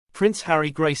Prince Harry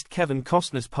graced Kevin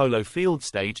Costner's Polo Field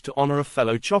stage to honor a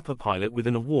fellow chopper pilot with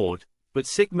an award, but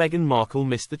sick Meghan Markle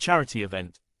missed the charity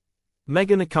event.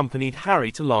 Meghan accompanied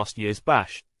Harry to last year's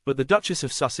bash, but the Duchess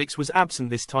of Sussex was absent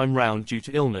this time round due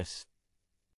to illness.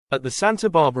 At the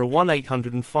Santa Barbara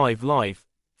 1-805 Live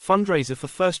fundraiser for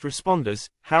first responders,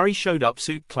 Harry showed up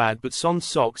suit-clad but sans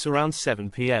socks around 7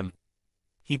 p.m.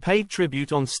 He paid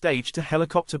tribute on stage to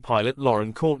helicopter pilot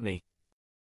Lauren Courtney.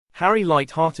 Harry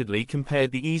light-heartedly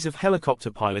compared the ease of helicopter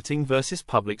piloting versus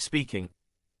public speaking.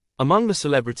 Among the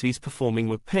celebrities performing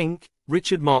were Pink,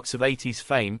 Richard Marx of 80s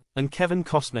fame, and Kevin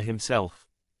Costner himself.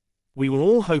 "We were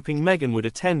all hoping Meghan would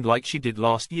attend like she did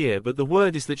last year, but the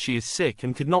word is that she is sick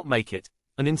and could not make it,"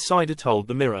 an insider told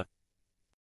The Mirror.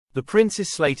 The prince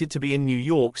is slated to be in New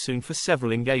York soon for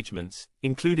several engagements,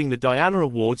 including the Diana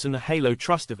Awards and the Halo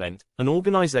Trust event, an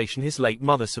organization his late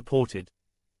mother supported.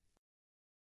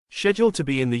 Scheduled to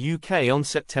be in the UK on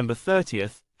September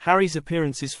 30th, Harry's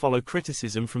appearances follow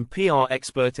criticism from PR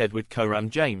expert Edward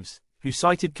Coram-James, who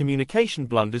cited communication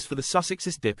blunders for the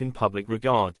Sussexes' dip in public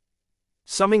regard.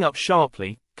 Summing up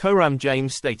sharply,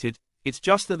 Coram-James stated, "It's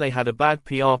just that they had a bad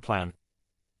PR plan."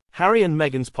 Harry and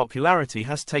Meghan's popularity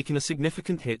has taken a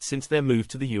significant hit since their move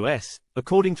to the US,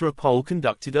 according to a poll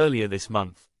conducted earlier this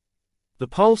month. The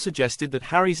poll suggested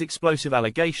that Harry's explosive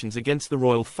allegations against the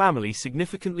royal family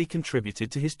significantly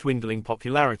contributed to his dwindling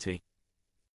popularity.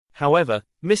 However,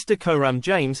 Mr.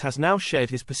 Coram-James has now shared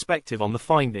his perspective on the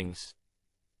findings.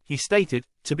 He stated,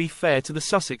 "To be fair to the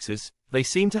Sussexes, they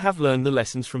seem to have learned the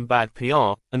lessons from bad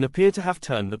PR, and appear to have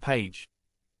turned the page.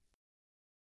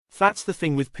 That's the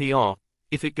thing with PR.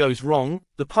 If it goes wrong,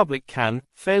 the public can,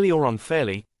 fairly or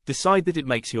unfairly, decide that it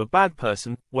makes you a bad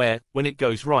person, where, when it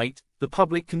goes right, the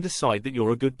public can decide that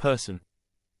you're a good person.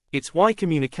 It's why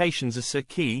communications are so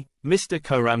key," Mr.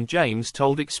 Coram-James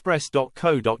told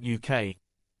Express.co.uk.